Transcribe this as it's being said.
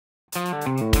My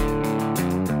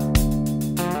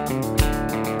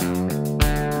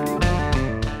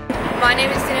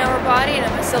name is Danielle Rabadi and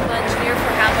I'm a civil engineer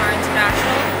for Hamler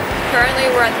International.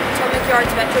 Currently we're at the Potomac Yards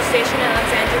Metro Station in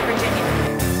Alexandria, Virginia.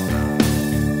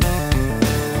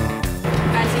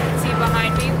 As you can see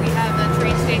behind me, we have the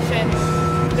train station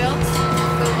built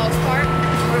for the most part.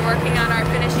 We're working on our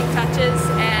finishing touches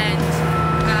and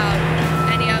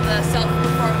any of the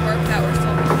self-performed work that we're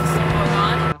still going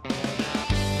on.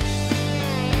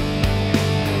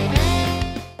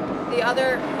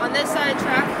 On this side of the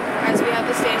track, as we have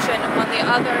the station, on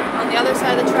the other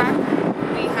side of the track,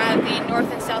 we have the north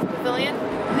and south pavilion.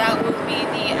 That will be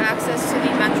the access to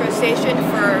the metro station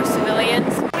for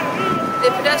civilians. The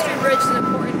pedestrian bridge is an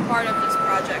important part of this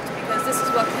project because this is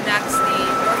what connects